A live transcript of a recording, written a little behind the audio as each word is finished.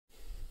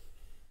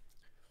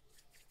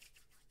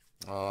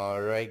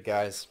Alright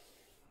guys,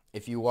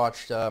 if you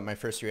watched my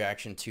first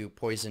reaction to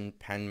Poison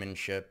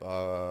Penmanship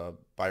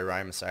by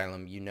Rhyme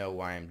Asylum, you know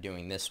why I'm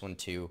doing this one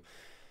too.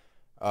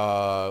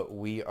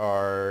 We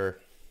are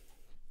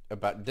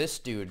about this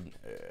dude.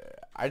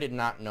 I did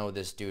not know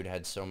this dude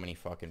had so many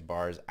fucking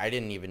bars. I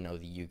didn't even know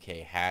the UK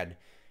had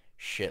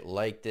shit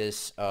like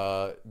this.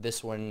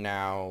 This one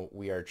now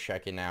we are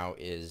checking out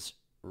is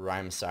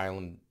Rhyme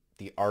Asylum,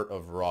 The Art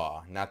of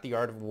Raw. Not The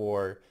Art of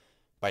War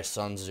by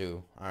Sun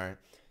Tzu, alright?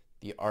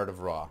 The Art of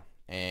Raw.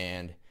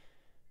 And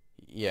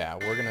yeah,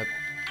 we're gonna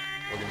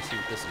see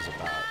what this is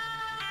about.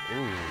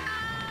 Ooh,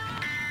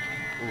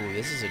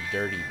 this is a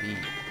dirty beat.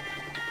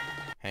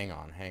 Hang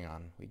on.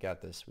 We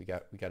got this. We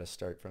got to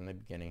start from the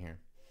beginning here.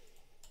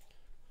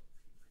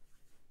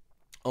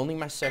 Only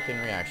my second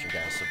reaction,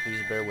 guys, so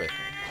please bear with me.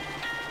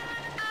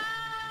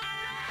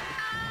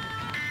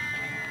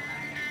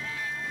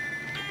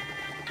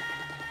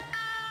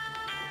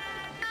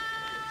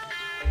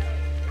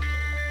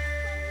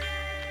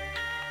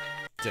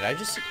 Did I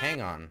just...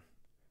 hang on.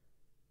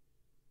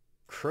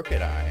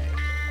 Crooked Eye.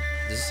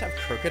 Does this have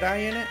Crooked Eye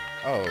in it?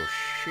 Oh,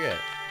 shit.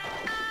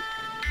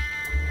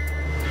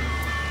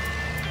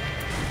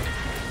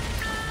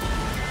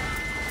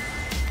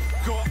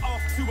 Got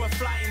off to a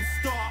flying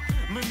start,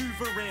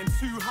 maneuvering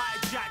two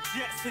hijack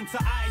jets into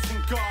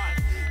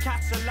Isengard.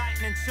 Catch a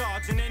lightning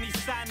charge and any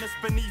sand that's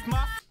beneath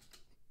my...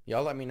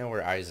 Y'all let me know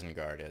where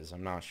Isengard is.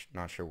 I'm not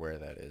sure where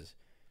that is.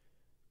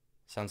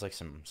 Sounds like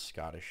some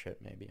Scottish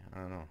shit, maybe. I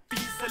don't know.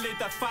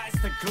 Solidifies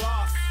the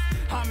glass.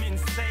 I'm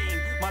insane.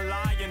 My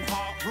lion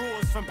heart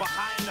roars from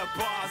behind the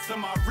bars of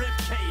my rib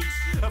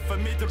cage. A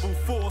formidable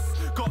force.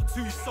 Got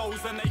two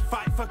souls and they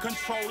fight for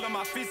control of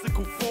my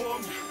physical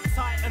form.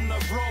 Tighten the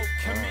rope,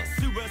 commit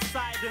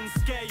suicide and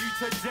scare you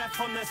to death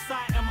on the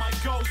sight of my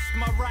ghost.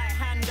 My right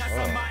hand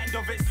has a mind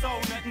of its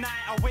own. At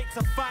night I wake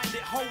to find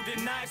it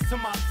holding knives to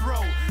my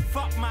throat.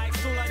 Fuck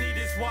mics, all I need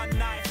is one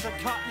knife to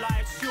cut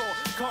life short.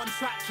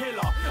 Contract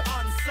killer,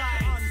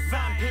 unsigned.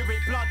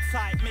 Vampiric blood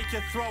type, make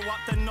you throw up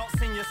the knots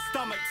in your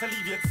stomach to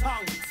leave your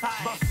tongue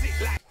tied.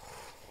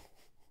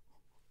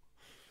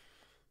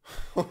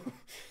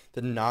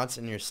 The knots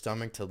in your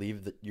stomach to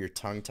leave your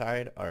tongue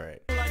tied?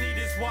 Alright. All I need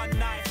is one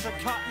knife to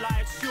cut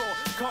life short.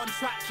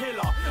 Contract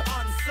killer,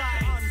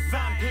 unsigned.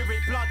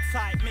 Vampiric blood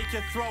type, make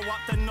you throw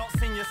up the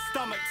knots in your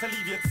stomach to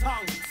leave your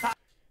tongue tied.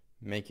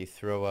 Make you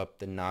throw up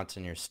the knots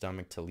in your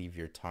stomach to leave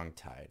your tongue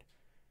tied.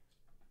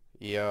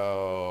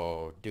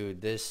 Yo, dude,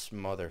 this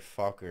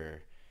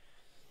motherfucker.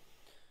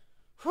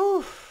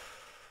 Whew.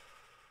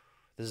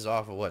 This is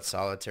off of what,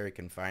 solitary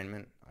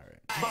confinement?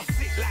 Alright.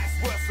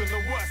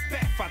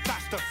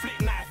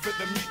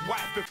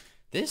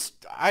 This,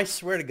 I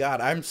swear to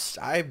God, I'm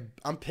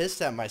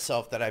pissed at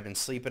myself that I've been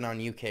sleeping on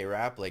UK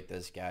rap like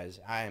this, guys.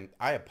 I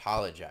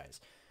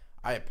apologize.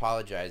 I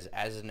apologize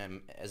as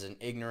an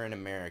ignorant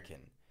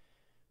American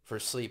for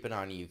sleeping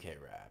on UK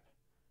rap.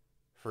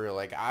 For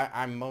like,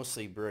 I'm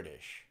mostly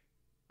British.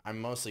 I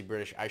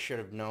should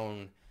have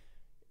known.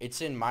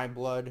 It's in my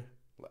blood.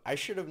 I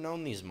should have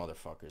known these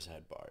motherfuckers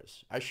had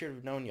bars. I should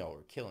have known y'all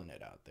were killing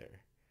it out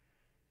there.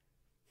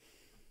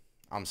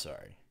 I'm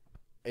sorry.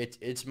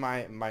 It's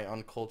my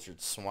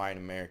uncultured swine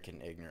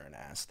American ignorant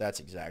ass. That's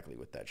exactly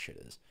what that shit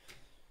is.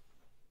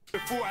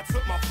 Before I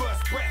took my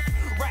first breath,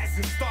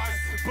 rising stars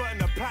burn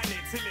the planet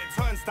till it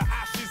turns to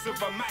ashes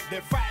of a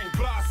magnifying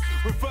glass.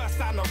 Reverse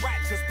down the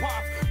righteous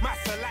path. My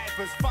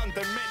saliva's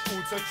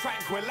fundamental to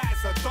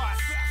tranquilize the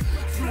dust.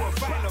 Through a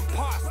violent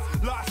past.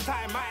 Last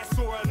time I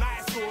saw an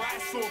eyesore, I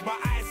saw my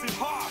eyes in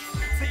half.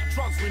 Take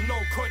drugs with no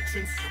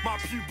conscience. My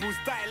pupils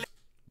dilate.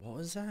 What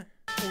was that?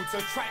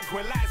 To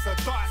tranquilize the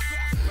dust.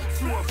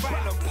 Through a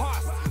violent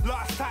past.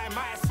 Last time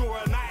I saw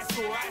an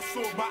eyesore, I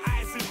saw my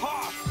eyes in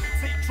half.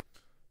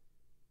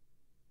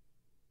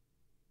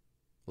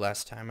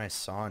 Last time I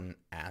saw an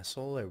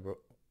asshole,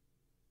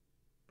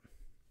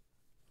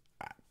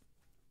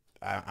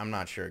 I'm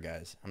not sure,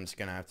 guys. I'm just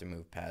gonna have to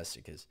move past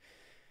it because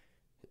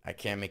I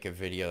can't make a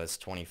video that's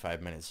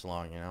 25 minutes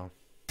long, you know?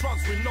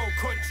 Drugs with no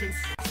conscience.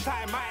 Last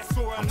time I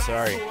saw I'm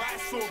sorry. I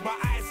saw my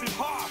eyes in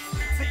half.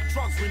 Take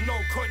drugs with no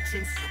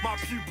conscience. My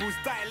pupils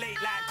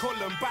dilate like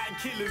Columbine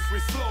killers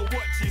with slow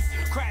watches.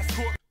 Christ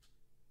caught.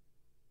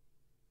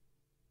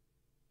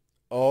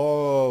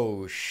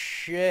 Oh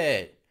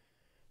shit.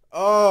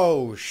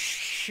 Oh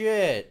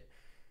shit.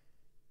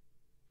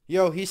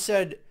 Yo, he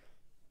said,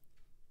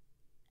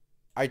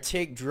 I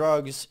take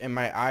drugs and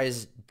my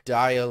eyes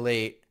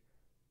dilate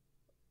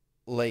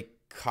like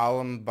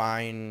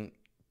Columbine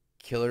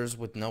killers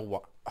with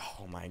no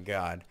oh my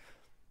god.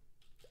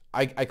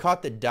 I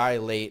caught the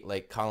dilate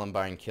like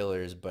Columbine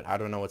killers, but I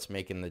don't know what's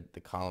making the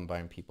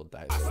Columbine people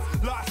dilate.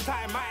 Last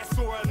time I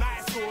saw an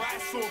eyesore, I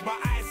saw my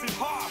eyes in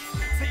half.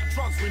 Take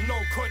drugs with no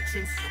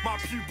conscience. My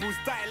pupils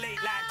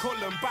dilate like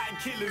Columbine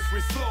killers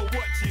with slow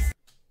watches.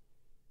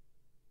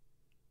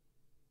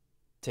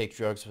 Take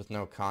drugs with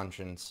no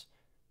conscience.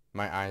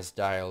 My eyes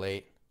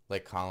dilate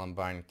like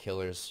Columbine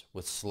killers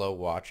with slow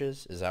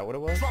watches? Is that what it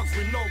was? Drugs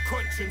with no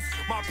conscience.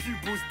 My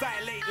pupils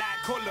dilate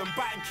like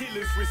Columbine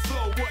killers with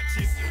slow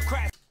watches.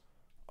 Christ.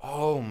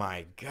 Oh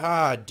my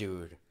god,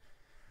 dude.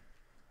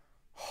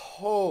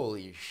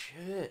 Holy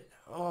shit.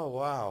 Oh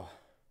wow.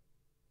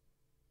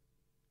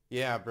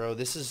 Yeah, bro,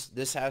 this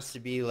has to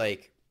be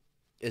like,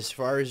 as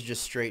far as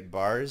just straight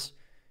bars,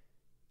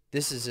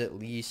 this is at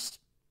least,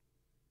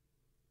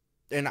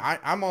 and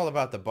I'm all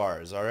about the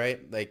bars, all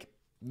right? Like,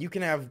 you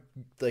can have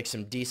like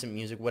some decent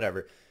music,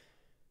 whatever.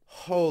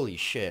 Holy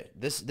shit.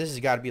 This has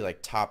got to be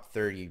like top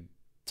 30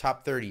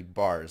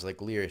 bars, like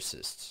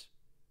lyricists.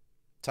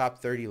 Top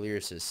 30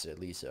 lyricists at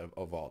least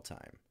of all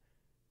time.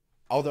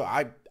 Although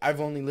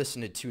I've only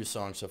listened to 2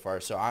 songs so far,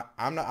 so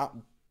I'm not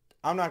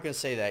going to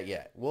say that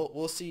yet.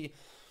 We'll see.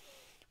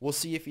 We'll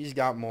see if he's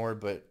got more,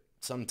 but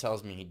something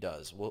tells me he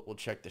does. We'll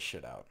check this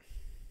shit out.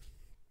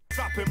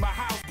 Up in my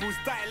house, bulls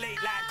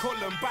dilate like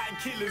Columbine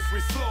killers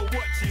with slow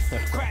watches.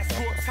 Crash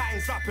court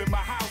tangs up in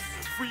my house.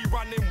 Free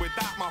running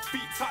without my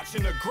feet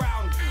touching the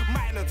ground.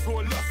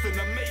 Minotaur lost in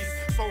the maze.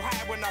 So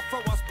high when I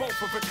throw us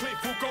both of a cliff,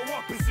 we'll go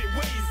opposite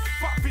ways.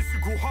 Fuck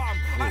physical harm.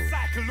 I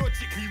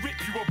psychologically rip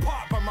you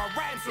apart, but my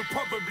rhymes will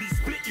probably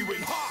split you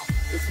in half.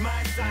 It's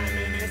my time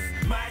in this,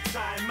 my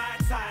time, my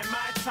time,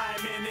 my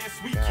time in this.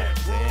 We get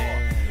raw.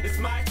 It's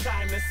my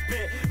time to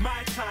spit,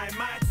 my time,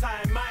 my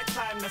time, my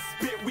time to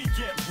spit. We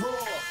get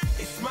raw.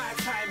 It's my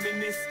time in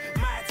this,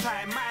 my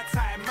time, my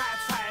time, my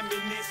time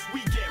in this.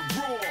 We get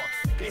raw.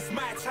 It's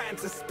my time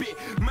to spit,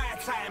 my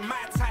time,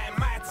 my time,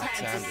 my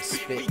time to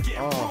spit. We get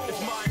raw.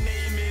 If my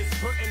name is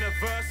put in a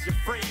verse, your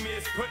frame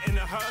is put in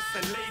a hearse,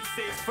 and laid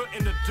 6 foot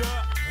in the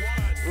dirt.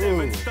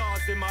 7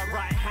 stars in my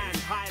right hand,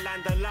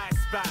 Highlander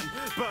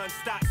lifespan, burn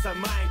stacks of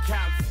mine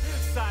camps,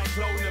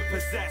 cyclone and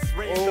possess,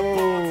 raise the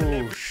bar to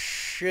live.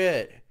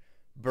 Shit.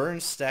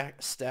 Burn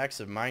stacks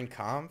of Mein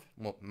Kampf?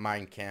 Well,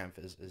 Mein Kampf,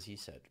 as he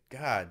said.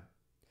 God.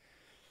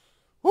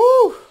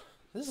 Woo!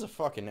 This is a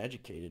fucking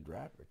educated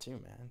rapper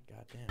too, man.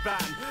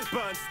 Goddamn.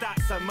 Burn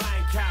stacks of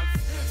Mein Kampf,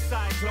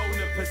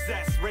 cyclone and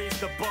possess, raise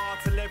the bar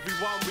till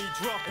everyone we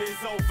drop is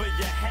over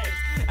your head.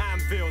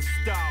 Anvil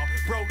style,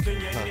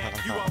 broken your neck.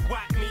 You are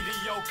whack,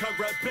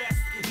 mediocre at best.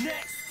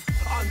 Next,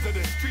 under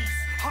the streets,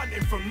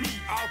 hunting for me.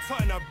 I'll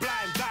turn a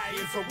blind eye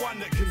into one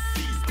that can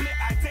see. Split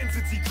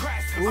identity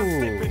crash. I'm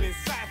slipping in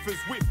ciphers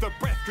with the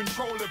breath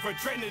control of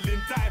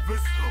adrenaline divers.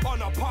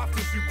 On a path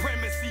to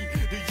supremacy,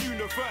 the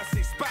universe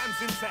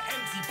expands into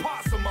empty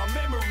parts of my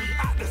memory.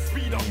 At the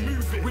speed I'm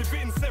moving,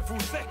 within several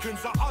seconds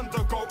I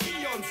undergo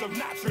eons of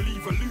natural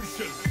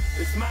evolution.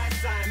 It's my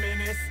time in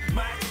this,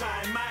 my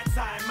time, my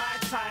time, my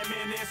time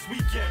in this. We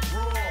get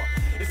raw.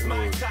 It's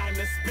my time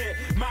to spit,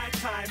 my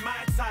time,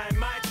 my time,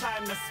 my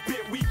time to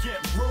spit. We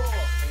get raw.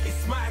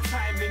 It's my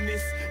time in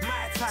this,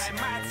 my time,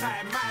 my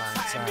time,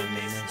 my time in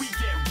this. We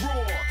get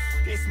raw.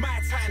 It's my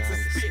time to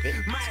spit,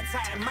 my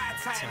time, my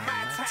time,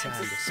 my time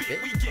to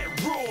spit. We get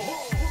raw.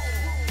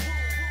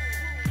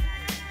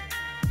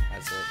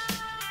 That's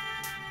it.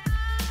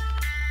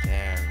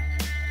 Damn.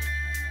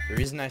 The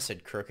reason I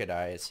said Crooked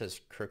Eye, it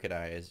says Crooked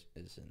Eye is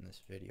in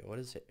this video. What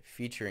is it?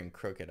 Featuring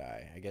Crooked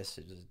Eye. I guess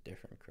it's a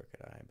different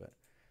Crooked Eye, but...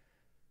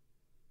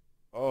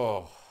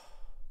 Oh.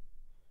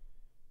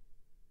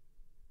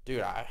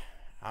 Dude, I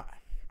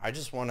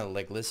just want to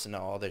like listen to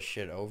all this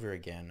shit over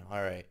again.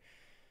 All right.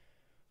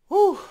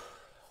 Whew.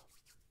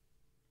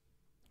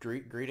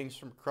 Greetings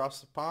from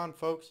across the pond,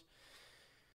 folks.